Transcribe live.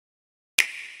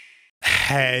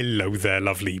Hello there,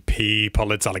 lovely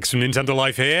people. It's Alex from Nintendo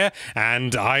Life here,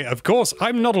 and of course,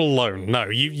 I'm not alone. No,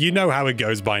 you know how it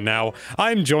goes by now.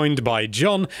 I'm joined by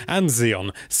John and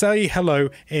Xeon. Say hello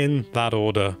in that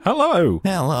order. Hello.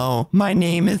 Hello. My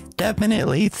name is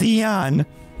definitely Theon.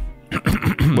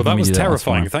 Well, that was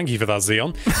terrifying. Thank you for that,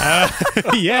 Xeon.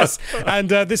 Yes, and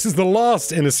this is the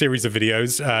last in a series of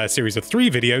videos, series of 3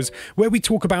 videos, where we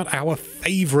talk about our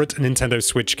favorite Nintendo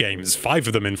Switch games. 5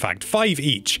 of them, in fact, 5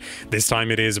 each. This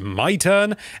time it is my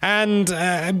turn, and,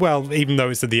 well, even though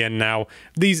it's at the end now,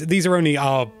 these are only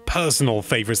our personal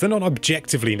favorites. They're not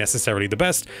objectively necessarily the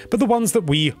best, but the ones that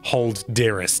we hold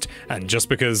dearest. And just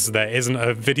because there isn't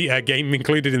a game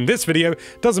included in this video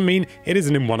doesn't mean it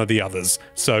isn't in one of the others.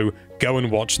 So go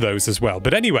and watch those as well.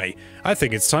 But anyway, I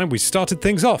think it's time we started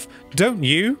things off, don't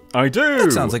you? I do!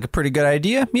 That sounds like a pretty good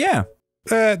idea, yeah.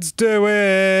 Let's do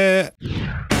it!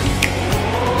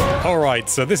 Alright,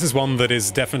 so this is one that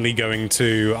is definitely going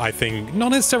to, I think, not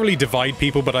necessarily divide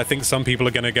people, but I think some people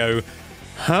are going to go,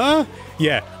 huh?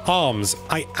 Yeah, ARMS.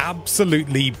 I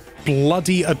absolutely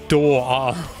bloody adore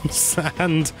ARMS,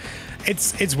 and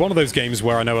it's one of those games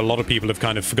where I know a lot of people have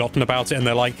kind of forgotten about it, and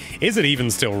they're like, is it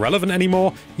even still relevant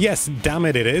anymore? Yes, damn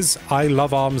it, it is. I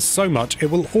love ARMS so much,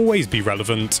 it will always be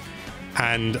relevant,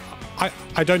 and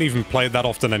I don't even play it that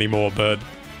often anymore, but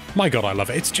my god, I love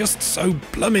it. It's just so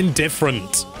bloomin'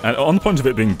 different. And on the point of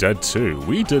it being dead too,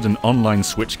 we did an online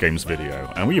Switch games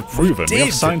video, and we have proven, we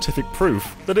have scientific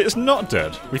proof, that it is not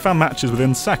dead. We found matches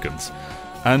within seconds.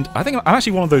 And I think I'm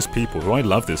actually one of those people who I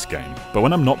love this game, but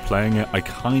when I'm not playing it, I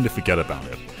kind of forget about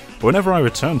it. But whenever I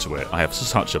return to it, I have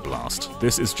such a blast.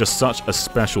 This is just such a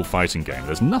special fighting game.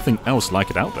 There's nothing else like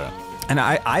it out there. And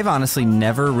I've honestly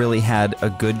never really had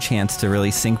a good chance to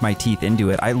really sink my teeth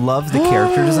into it. I love the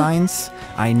character designs.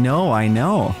 I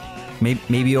know.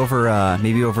 Maybe over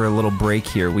a little break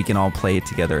here, we can all play it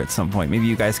together at some point. Maybe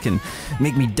you guys can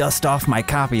make me dust off my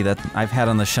copy that I've had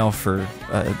on the shelf for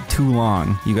too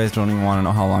long. You guys don't even want to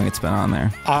know how long it's been on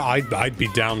there. I'd be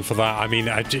down for that. I mean,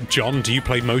 John, do you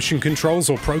play motion controls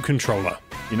or Pro Controller?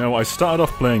 You know, I started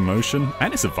off playing motion,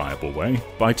 and it's a viable way,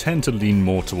 but I tend to lean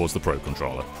more towards the Pro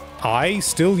Controller. I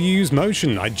still use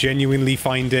motion. I genuinely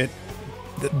find it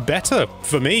better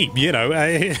for me, you know.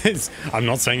 I'm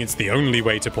not saying it's the only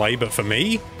way to play, but for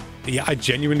me, yeah, I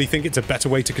genuinely think it's a better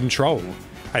way to control.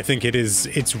 I think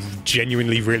it's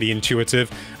genuinely really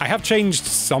intuitive. I have changed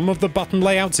some of the button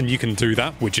layouts, and you can do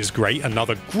that, which is great.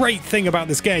 Another great thing about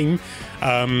this game.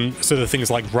 So the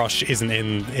things like rush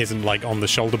isn't like on the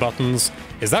shoulder buttons.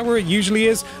 Is that where it usually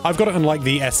is? I've got it on like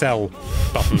the SL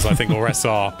buttons, I think, or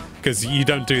SR, because you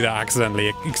don't do that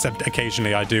accidentally, except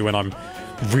occasionally I do when I'm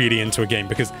really into a game,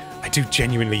 because I do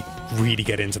genuinely really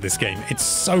get into this game. It's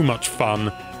so much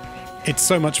fun. It's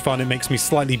so much fun, it makes me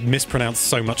slightly mispronounce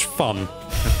so much fun.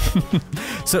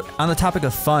 So, on the topic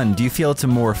of fun, do you feel it's a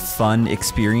more fun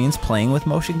experience playing with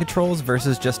motion controls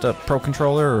versus just a Pro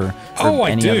Controller or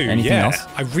anything else?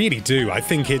 I really do. I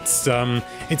think it's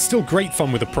still great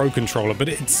fun with a Pro Controller, but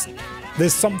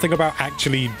there's something about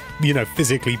actually, you know,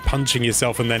 physically punching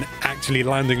yourself and then actually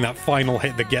landing that final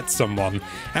hit that gets someone.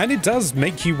 And it does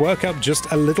make you work up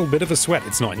just a little bit of a sweat.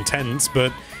 It's not intense,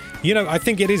 but you know, I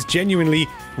think it is genuinely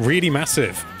really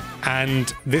massive,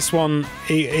 and this one,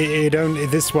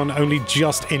 this one only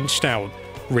just inched out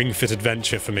Ring Fit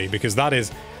Adventure for me, because that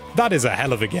is a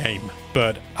hell of a game.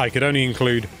 But I could only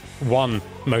include one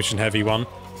motion heavy one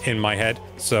in my head,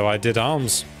 so I did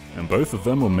ARMS. And both of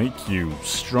them will make you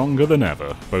stronger than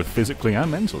ever, both physically and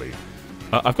mentally.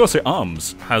 I've got to say,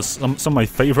 ARMS has some of my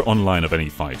favourite online of any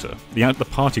fighter. The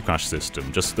Party Crash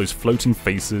system, just those floating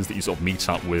faces that you sort of meet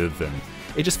up with, and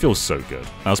it just feels so good.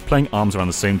 I was playing ARMS around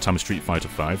the same time as Street Fighter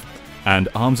V, and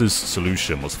ARMS'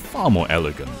 solution was far more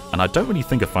elegant, and I don't really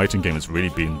think a fighting game has really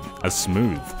been as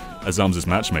smooth as ARMS'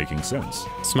 matchmaking since.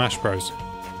 Smash Bros.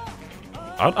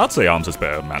 I'd say ARMS has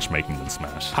better matchmaking than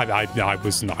Smash.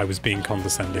 I was being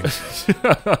condescending.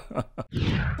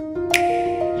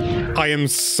 I am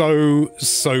so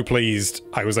pleased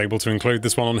I was able to include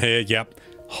this one on here. Yep,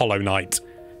 Hollow Knight.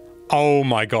 Oh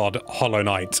my god, Hollow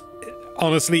Knight.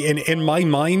 Honestly, in my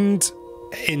mind,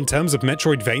 in terms of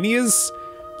Metroidvanias,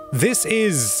 this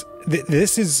is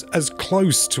as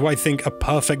close to, I think, a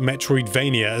perfect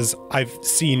Metroidvania as I've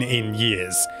seen in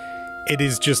years. It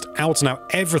is just out and out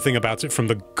everything about it, from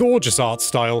the gorgeous art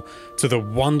style to the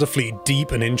wonderfully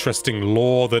deep and interesting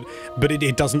lore, but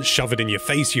it doesn't shove it in your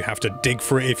face. You have to dig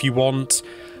for it if you want.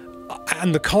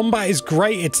 And the combat is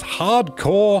great. It's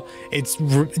hardcore.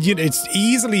 It's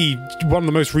easily one of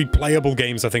the most replayable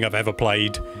games I think I've ever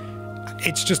played.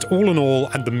 It's just all in all,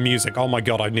 and the music. Oh my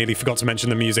god, I nearly forgot to mention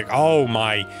the music. Oh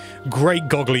my great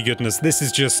goggly goodness. This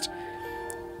is just...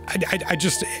 I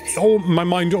just, my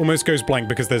mind almost goes blank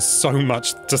because there's so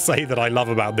much to say that I love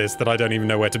about this that I don't even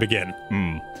know where to begin.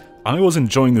 I was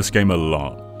enjoying this game a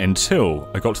lot until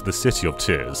I got to the City of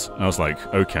Tears, and I was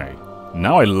like, okay,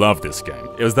 now I love this game.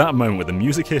 It was that moment where the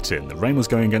music hit in, the rain was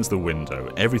going against the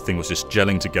window, everything was just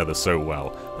gelling together so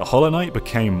well. The Hollow Knight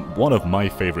became one of my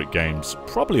favourite games,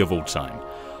 probably of all time.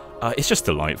 It's just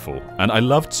delightful, and I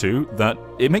love too that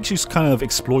it makes you kind of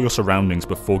explore your surroundings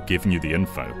before giving you the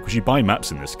info, because you buy maps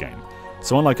in this game.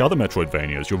 So unlike other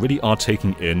Metroidvanias, you really are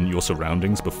taking in your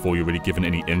surroundings before you're really given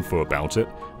any info about it.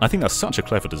 I think that's such a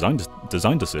clever design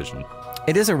decision.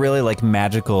 It is a really like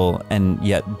magical and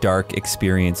yet dark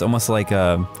experience, almost like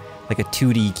a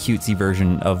 2D cutesy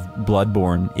version of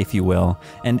Bloodborne, if you will.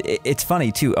 And it's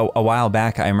funny too, a while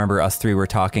back I remember us three were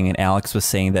talking and Alex was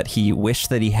saying that he wished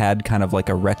that he had kind of like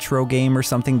a retro game or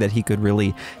something that he could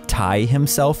really tie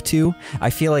himself to.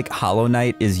 I feel like Hollow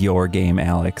Knight is your game,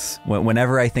 Alex.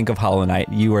 Whenever I think of Hollow Knight,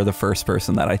 you are the first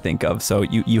person that I think of, so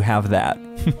you have that.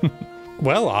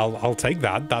 Well, I'll take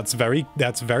that. That's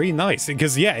very nice,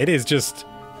 because yeah, it is just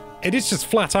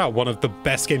flat out one of the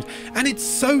best games, and it's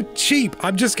so cheap.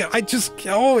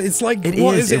 It's like,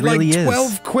 what is it, like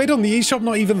 12 quid on the eShop?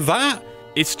 Not even that.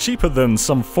 It's cheaper than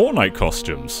some Fortnite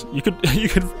costumes. You could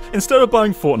instead of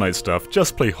buying Fortnite stuff,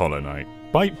 just play Hollow Knight.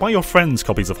 Buy your friends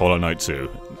copies of Hollow Knight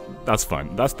too. That's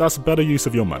fine. That's a better use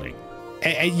of your money.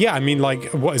 Yeah, I mean,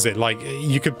 like, what is it? Like,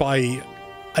 you could buy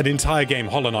an entire game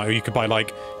Hollow Knight, or you could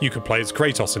play as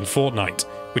Kratos in Fortnite,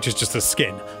 which is just a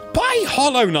skin. Buy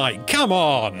Hollow Knight, come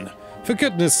on! For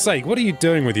goodness sake, what are you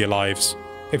doing with your lives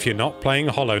if you're not playing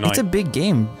Hollow Knight? It's a big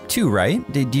game too,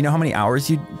 right? Do you know how many hours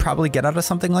you'd probably get out of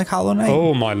something like Hollow Knight?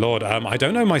 Oh my lord, I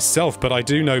don't know myself, but I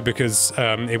do know because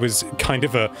it was kind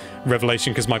of a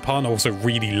revelation, because my partner also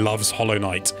really loves Hollow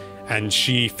Knight, and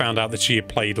she found out that she had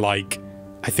played like,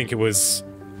 I think it was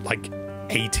like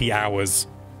 80 hours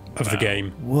of the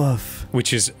game. Woof.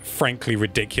 Which is frankly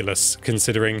ridiculous,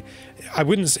 considering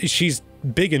she's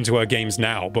big into her games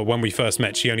now, but when we first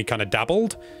met, she only kind of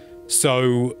dabbled.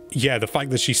 So yeah, the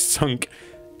fact that she sunk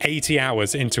 80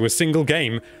 hours into a single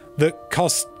game that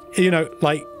cost,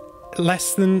 like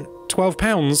less than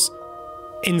 £12,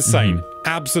 insane.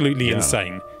 Absolutely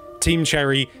insane. Team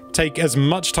Cherry, take as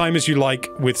much time as you like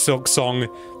with Silk Song,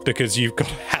 because you've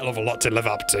got a hell of a lot to live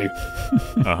up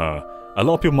to. A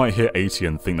lot of people might hear 80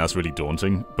 and think that's really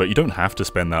daunting, but you don't have to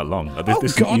spend that long.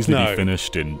 This can easily be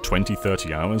finished in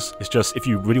 20-30 hours. It's just, if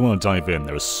you really want to dive in,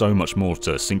 there is so much more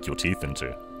to sink your teeth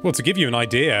into. Well, to give you an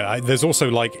idea, there's also,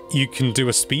 like, you can do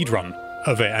a speedrun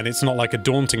of it, and it's not like a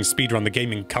daunting speedrun. The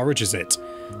game encourages it.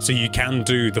 So you can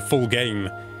do the full game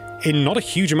in not a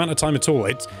huge amount of time at all.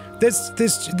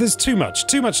 There's too much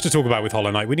to talk about with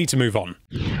Hollow Knight. We need to move on.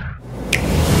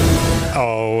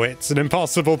 Oh, it's an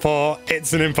impossible port.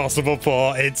 It's an impossible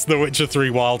port. It's The Witcher 3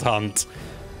 Wild Hunt.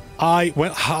 I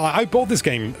bought this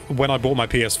game when I bought my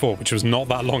PS4, which was not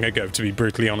that long ago, to be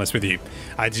brutally honest with you.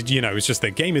 It was just the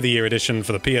Game of the Year edition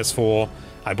for the PS4.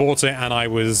 I bought it, and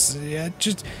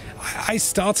I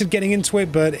started getting into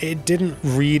it, but it didn't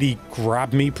really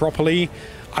grab me properly.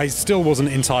 I still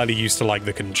wasn't entirely used to, like,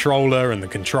 the controller and the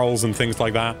controls and things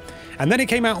like that. And then it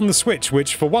came out on the Switch,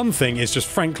 which, for one thing, is just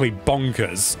frankly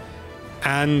bonkers.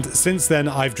 And since then,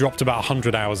 I've dropped about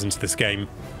 100 hours into this game,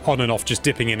 on and off, just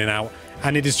dipping in and out.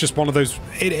 And it is just one of those...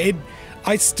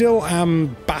 I still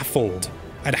am baffled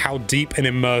at how deep and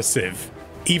immersive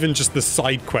even just the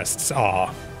side quests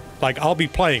are. Like, I'll be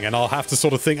playing and I'll have to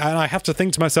sort of think... And I have to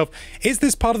think to myself, is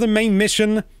this part of the main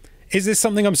mission? Is this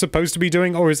something I'm supposed to be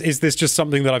doing? Or is this just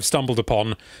something that I've stumbled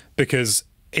upon because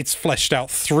it's fleshed out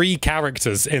 3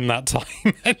 characters in that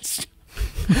time?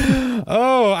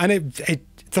 Oh, and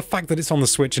the fact that it's on the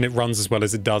Switch and it runs as well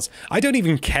as it does, I don't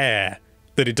even care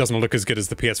that it doesn't look as good as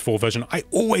the PS4 version. I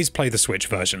always play the Switch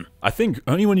version. I think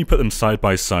only when you put them side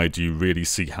by side do you really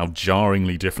see how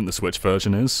jarringly different the Switch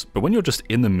version is. But when you're just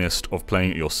in the midst of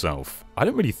playing it yourself, I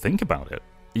don't really think about it.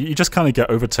 You just kind of get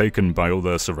overtaken by all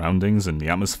the surroundings and the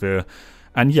atmosphere.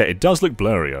 And yeah, it does look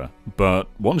blurrier, but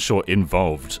once you're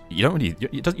involved, you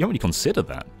don't really consider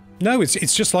that. No,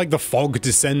 it's just like the fog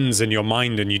descends in your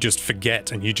mind and you just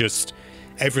forget, and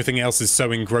everything else is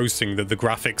so engrossing that the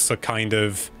graphics are kind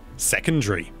of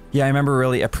secondary. Yeah, I remember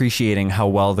really appreciating how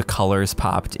well the colors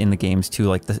popped in the games too.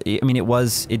 Like,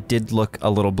 it did look a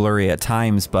little blurry at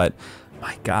times, but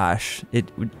my gosh, it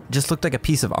just looked like a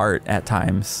piece of art at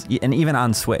times, and even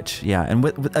on Switch. Yeah, and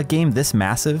with a game this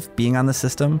massive being on the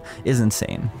system is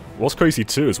insane. What's crazy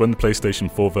too is when the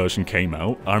PlayStation 4 version came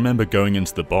out, I remember going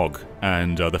into the bog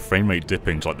and the frame rate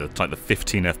dipping to like the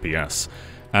 15 FPS.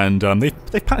 And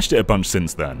they've patched it a bunch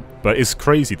since then, but it's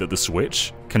crazy that the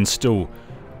Switch can still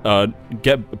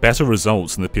get better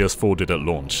results than the PS4 did at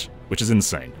launch, which is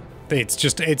insane.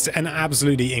 It's an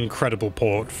absolutely incredible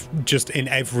port, just in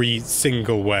every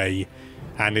single way.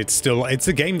 And it's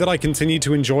a game that I continue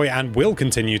to enjoy and will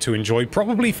continue to enjoy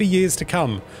probably for years to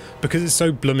come, because it's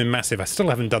so bloomin' massive. I still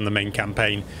haven't done the main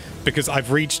campaign because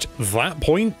I've reached that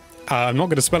point. I'm not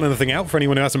going to spell anything out for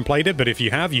anyone who hasn't played it, but if you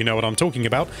have, you know what I'm talking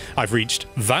about. I've reached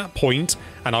that point,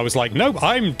 and I was like, nope,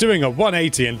 I'm doing a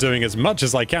 180 and doing as much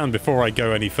as I can before I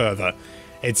go any further.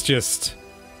 It's just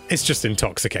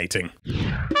intoxicating.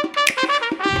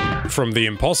 From the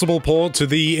impossible port to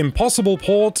the impossible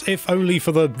port, if only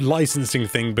for the licensing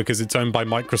thing because it's owned by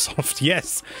Microsoft.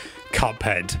 Yes,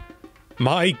 Cuphead.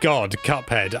 My god,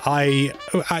 Cuphead. I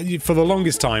for the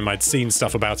longest time, I'd seen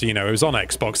stuff about it, you know, it was on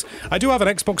Xbox. I do have an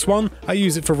Xbox One. I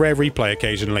use it for rare replay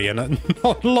occasionally, and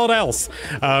not a lot else.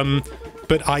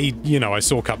 But I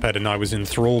saw Cuphead and I was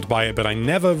enthralled by it, but I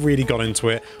never really got into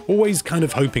it, always kind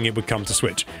of hoping it would come to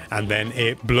Switch. And then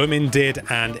it bloomin' did,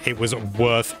 and it was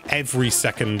worth every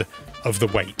second of the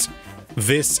wait.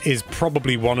 This is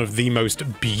probably one of the most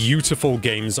beautiful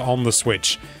games on the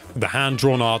Switch. The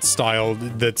hand-drawn art style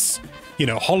that's... You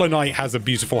know, Hollow Knight has a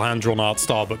beautiful hand-drawn art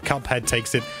style, but Cuphead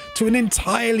takes it to an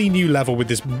entirely new level with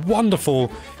this wonderful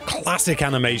classic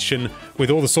animation with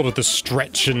all the sort of the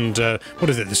stretch and, what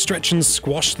is it, the stretch and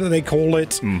squash that they call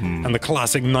it, and the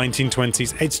classic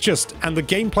 1920s. It's just, and the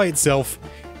gameplay itself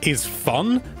is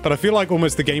fun, but I feel like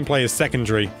almost the gameplay is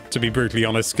secondary, to be brutally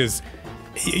honest, because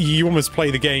you almost play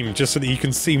the game just so that you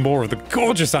can see more of the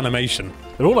gorgeous animation.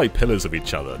 They're all like pillars of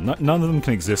each other. None of them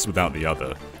can exist without the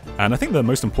other. And I think the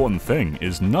most important thing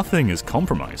is nothing is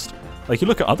compromised. Like, you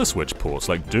look at other Switch ports,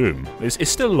 like Doom, it's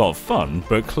still a lot of fun,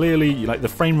 but clearly, like, the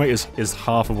frame rate is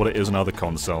half of what it is on other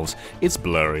consoles, it's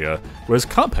blurrier, whereas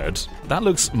Cuphead, that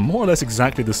looks more or less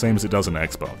exactly the same as it does on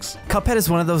Xbox. Cuphead is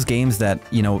one of those games that,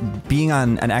 you know, being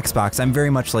on an Xbox, I'm very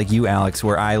much like you, Alex,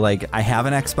 where I have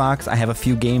an Xbox, I have a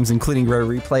few games, including Rare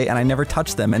Replay, and I never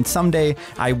touch them, and someday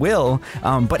I will,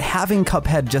 but having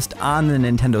Cuphead just on the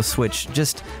Nintendo Switch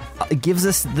just gives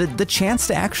us the chance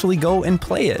to actually go and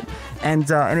play it. And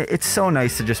it's so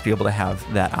nice to just be able to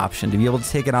have that option, to be able to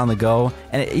take it on the go.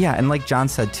 And and like John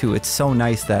said too, it's so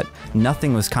nice that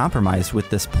nothing was compromised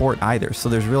with this port either. So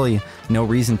there's really no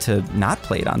reason to not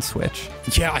play it on Switch.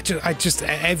 Yeah, I just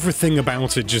everything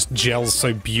about it just gels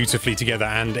so beautifully together,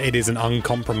 and it is an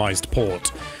uncompromised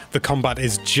port. The combat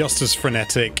is just as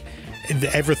frenetic.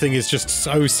 Everything is just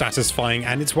so satisfying,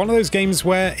 and it's one of those games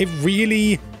where it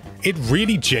really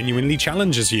genuinely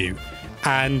challenges you.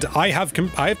 And I have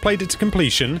played it to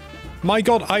completion. My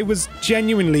god, I was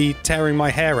genuinely tearing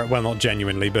my hair out. Well, not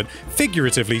genuinely, but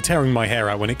figuratively tearing my hair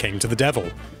out when it came to the devil.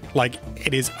 Like,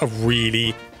 it is a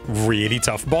really, really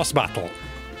tough boss battle.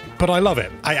 But I love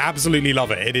it. I absolutely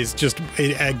love it. It is just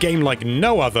a game like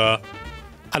no other.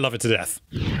 I love it to death.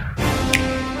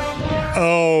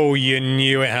 Oh, you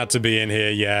knew it had to be in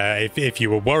here, yeah. If you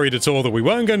were worried at all that we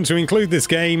weren't going to include this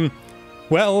game,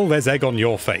 well, there's egg on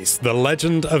your face. The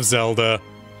Legend of Zelda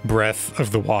Breath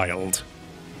of the Wild.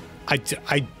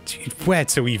 Where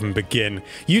to even begin?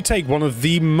 You take one of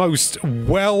the most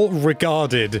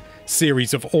well-regarded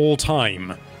series of all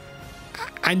time,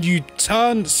 and you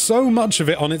turn so much of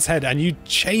it on its head, and you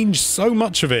change so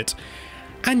much of it,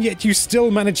 and yet you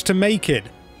still manage to make it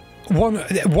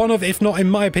one of, if not, in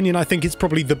my opinion, I think it's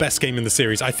probably the best game in the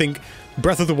series. I think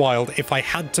Breath of the Wild, if I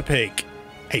had to pick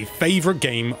a favorite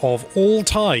game of all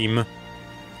time,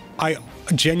 I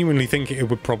genuinely think it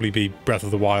would probably be Breath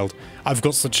of the Wild. I've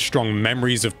got such strong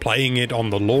memories of playing it on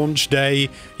the launch day,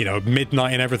 you know,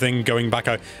 midnight and everything. Going back,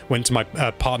 I went to my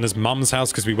partner's mum's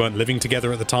house because we weren't living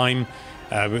together at the time.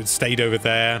 We stayed over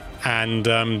there, and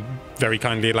very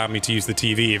kindly allowed me to use the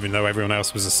TV even though everyone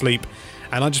else was asleep.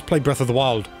 And I just played Breath of the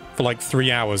Wild for like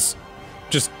 3 hours.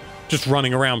 Just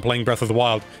running around playing Breath of the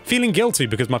Wild, feeling guilty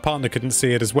because my partner couldn't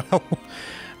see it as well.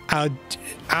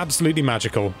 Absolutely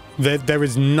magical. There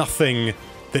is nothing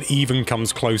that even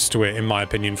comes close to it, in my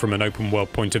opinion, from an open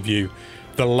world point of view.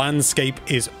 The landscape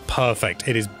is perfect.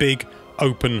 It is big,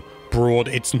 open, broad.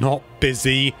 It's not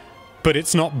busy, but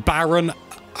it's not barren.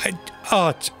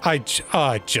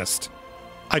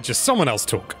 Someone else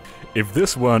talk. If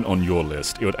this weren't on your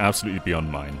list, it would absolutely be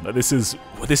on mine. This is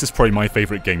probably my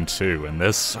favorite game too, and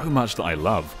there's so much that I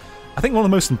love. I think one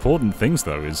of the most important things,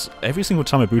 though, is every single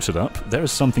time I boot it up, there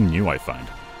is something new I find.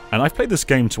 And I've played this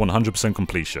game to 100%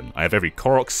 completion. I have every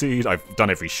Korok seed, I've done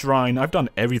every shrine, I've done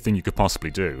everything you could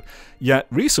possibly do. Yet,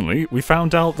 recently, we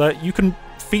found out that you can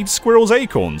feed squirrels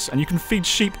acorns, and you can feed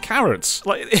sheep carrots.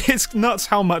 Like, it's nuts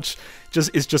how much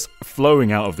is just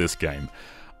flowing out of this game.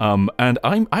 And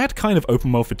I had kind of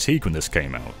open world fatigue when this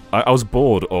came out. I was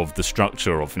bored of the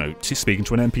structure of, speaking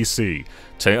to an NPC,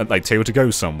 tell you to go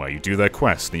somewhere, you do their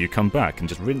quest, then you come back and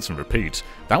just rinse and repeat.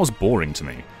 That was boring to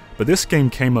me. But this game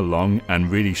came along and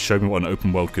really showed me what an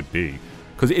open world could be.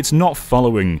 Because it's not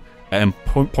following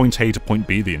point A to point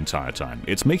B the entire time.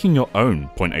 It's making your own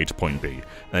point A to point B,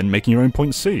 and making your own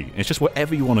point C. It's just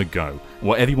wherever you want to go.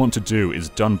 Whatever you want to do is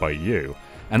done by you.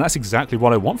 And that's exactly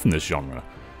what I want from this genre.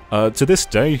 To this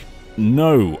day,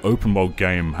 no open world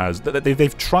game has...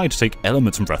 They've tried to take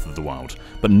elements from Breath of the Wild,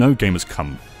 but no game has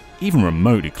come even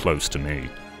remotely close to me.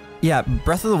 Yeah,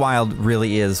 Breath of the Wild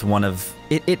really is one of...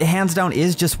 It hands down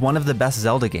is just one of the best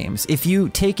Zelda games. If you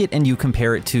take it and you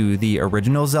compare it to the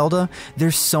original Zelda,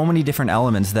 there's so many different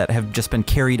elements that have just been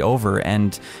carried over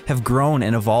and have grown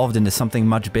and evolved into something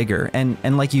much bigger. And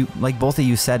like both of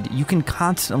you said, you can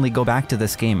constantly go back to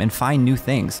this game and find new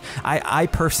things. I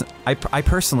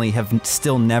personally have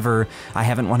still never... I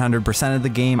haven't 100% of the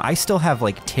game. I still have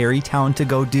like Terrytown to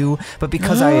go do, but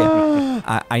because I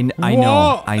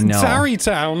know.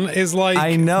 Terrytown is like...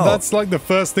 I know. That's like the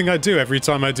first thing I do every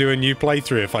time I do a new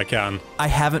playthrough if I can. I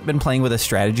haven't been playing with a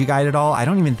strategy guide at all. I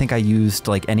don't even think I used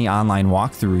like any online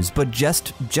walkthroughs, but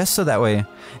just so that way.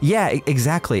 Yeah,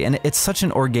 exactly. And it's such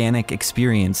an organic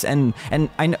experience. And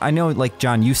I know, like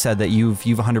John, you said that you've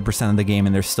 100% of the game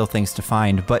and there's still things to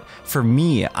find. But for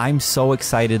me, I'm so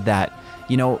excited that,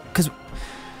 because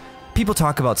people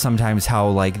talk about sometimes how,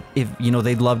 like, if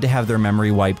they'd love to have their memory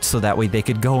wiped so that way they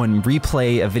could go and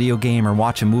replay a video game or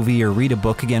watch a movie or read a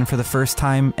book again for the first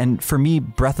time. And for me,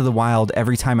 Breath of the Wild,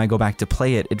 every time I go back to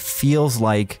play it, it feels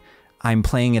like I'm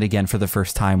playing it again for the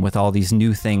first time with all these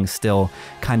new things still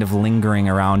kind of lingering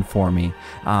around for me.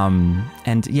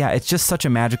 And yeah, it's just such a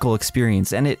magical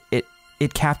experience, and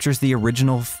it captures the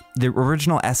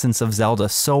original essence of Zelda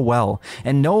so well,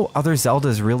 and no other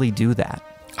Zeldas really do that.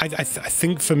 I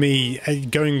think for me,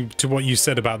 going to what you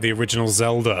said about the original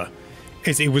Zelda,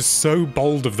 is it was so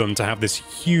bold of them to have this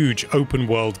huge open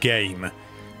world game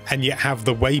and yet have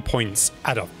the waypoints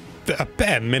at a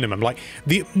bare minimum. Like,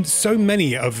 so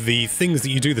many of the things that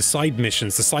you do, the side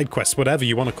missions, the side quests, whatever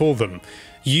you want to call them,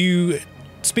 you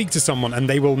speak to someone and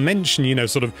they will mention,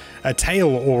 sort of a tale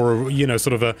or,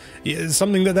 sort of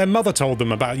something that their mother told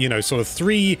them about, sort of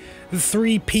three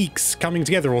peaks coming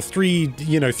together, or three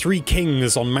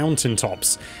kings on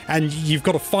mountaintops, and you've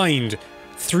got to find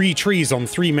 3 trees on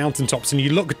 3 mountaintops, and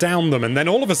you look down them, and then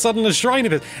all of a sudden a shrine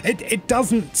of it. It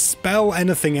doesn't spell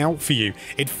anything out for you.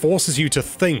 It forces you to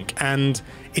think, and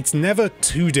it's never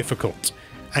too difficult,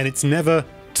 and it's never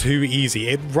too easy.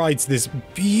 It rides this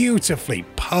beautifully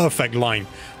perfect line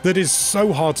that is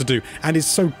so hard to do and is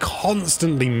so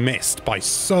constantly missed by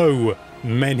so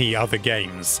many other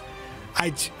games. I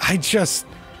just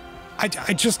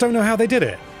don't know how they did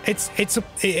it.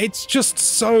 It's just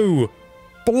so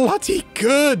bloody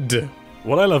good.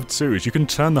 What I love too is you can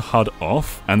turn the HUD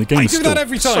off and the game is still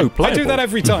so playable. I do that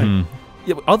every time.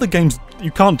 Yeah, but other games,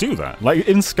 you can't do that. Like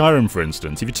in Skyrim, for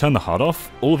instance, if you turn the HUD off,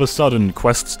 all of a sudden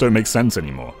quests don't make sense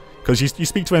anymore. Because you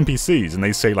speak to NPCs and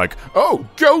they say like, "Oh,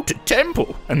 go to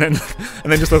temple," and then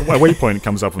just a waypoint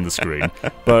comes up on the screen.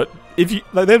 But if you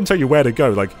they don't tell you where to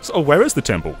go, like, "Oh, where is the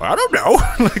temple?" I don't know.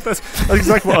 Like that's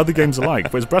exactly what other games are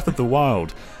like. Whereas Breath of the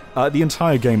Wild, the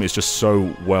entire game is just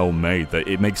so well made that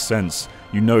it makes sense.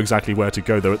 You know exactly where to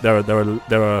go.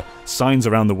 There are signs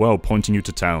around the world pointing you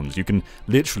to towns. You can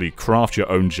literally craft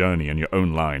your own journey and your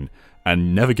own line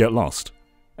and never get lost.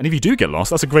 And if you do get lost,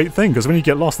 that's a great thing, because when you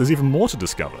get lost, there's even more to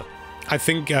discover. I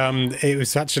think it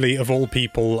was actually, of all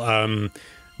people,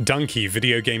 Donkey,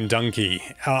 Video Game Donkey.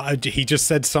 He just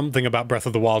said something about Breath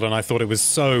of the Wild, and I thought it was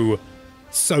so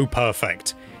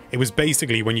perfect. It was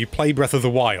basically when you play Breath of the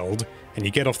Wild and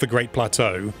you get off the Great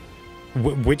Plateau,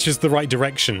 which is the right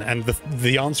direction? And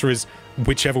the answer is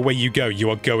whichever way you go, you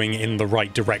are going in the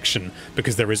right direction,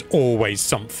 because there is always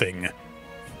something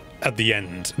at the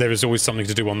end. There is always something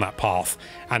to do on that path,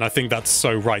 and I think that's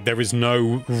so right. There is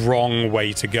no wrong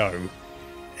way to go.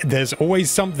 There's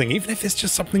always something, even if it's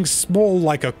just something small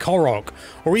like a Korok,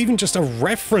 or even just a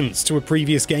reference to a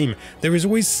previous game. There is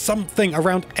always something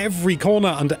around every corner,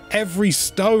 under every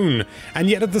stone, and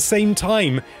yet at the same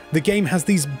time, the game has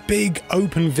these big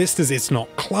open vistas. It's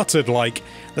not cluttered. Like,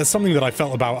 there's something that I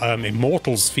felt about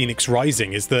Immortals Phoenix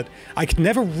Rising, is that I could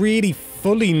never really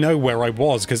fully know where I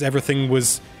was, because everything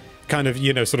was kind of,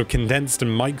 sort of condensed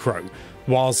and micro.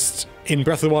 whilst in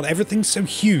Breath of the Wild, everything's so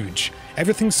huge.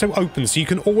 Everything's so open, so you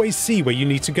can always see where you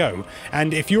need to go.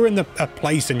 And if you're in a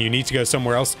place and you need to go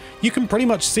somewhere else, you can pretty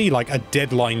much see like a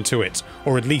deadline to it,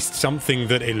 or at least something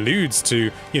that alludes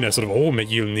to, sort of, oh,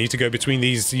 you'll need to go between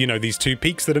these, these two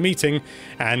peaks that are meeting,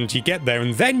 and you get there,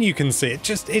 and then you can see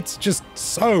it. It's just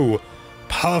so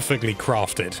perfectly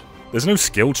crafted. There's no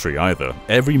skill tree either.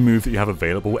 Every move that you have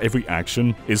available, every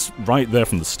action, is right there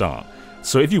from the start.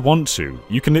 So if you want to,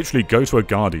 you can literally go to a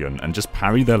Guardian and just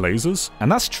parry their lasers,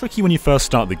 and that's tricky when you first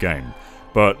start the game.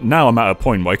 But now I'm at a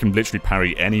point where I can literally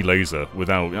parry any laser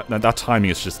without... that timing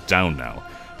is just down now.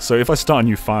 So if I start a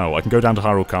new file, I can go down to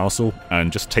Hyrule Castle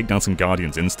and just take down some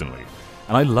Guardians instantly.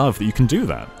 And I love that you can do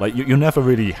that. Like, you're never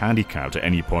really handicapped at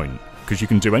any point, because you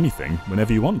can do anything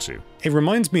whenever you want to. It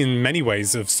reminds me in many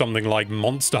ways of something like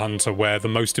Monster Hunter, where the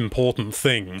most important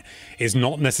thing is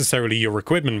not necessarily your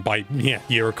equipment.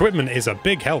 Your equipment is a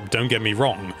big help, don't get me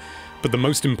wrong, but the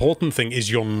most important thing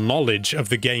is your knowledge of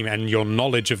the game and your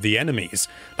knowledge of the enemies.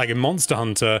 Like in Monster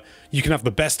Hunter, you can have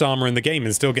the best armor in the game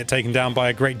and still get taken down by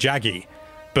a great Jaggy.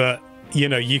 But,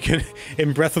 you can,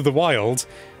 in Breath of the Wild,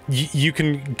 you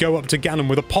can go up to Ganon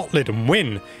with a pot lid and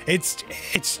win. It's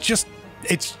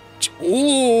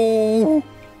ooh!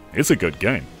 It's a good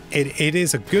game. It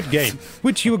is a good game.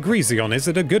 Would you agree, Xeon? Is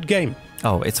it a good game?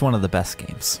 Oh, it's one of the best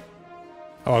games.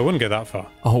 Oh, I wouldn't go that far.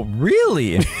 Oh,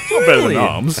 really? Not better than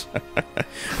ARMS.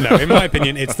 No, in my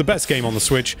opinion, it's the best game on the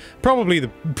Switch. For me,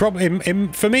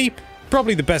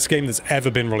 probably the best game that's ever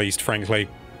been released, frankly.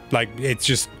 Like, it's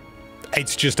just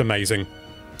amazing.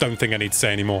 Don't think I need to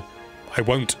say any more. I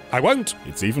won't.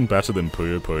 It's even better than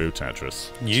Puyo Puyo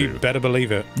Tetris. You better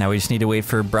believe it. Now we just need to wait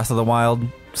for Breath of the Wild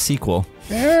sequel.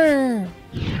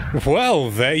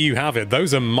 Well, there you have it.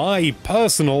 Those are my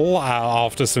personal,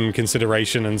 after some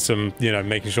consideration and some,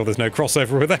 making sure there's no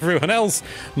crossover with everyone else,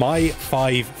 my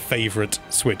 5 favorite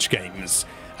Switch games.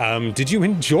 Did you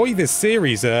enjoy this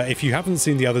series? If you haven't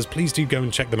seen the others, please do go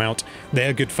and check them out.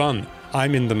 They're good fun.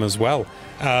 I'm in them as well.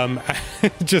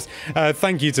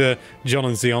 Thank you to John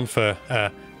and Xeon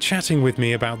for chatting with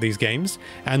me about these games,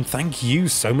 and thank you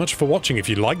so much for watching. If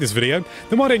you like this video,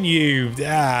 then why don't you,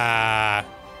 I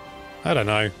don't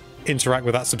know, interact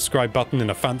with that subscribe button in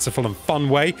a fanciful and fun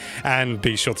way, and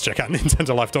be sure to check out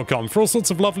nintendolife.com for all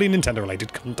sorts of lovely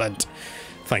Nintendo-related content.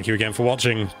 Thank you again for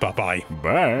watching. Bye-bye.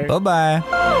 Bye.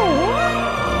 Bye-bye.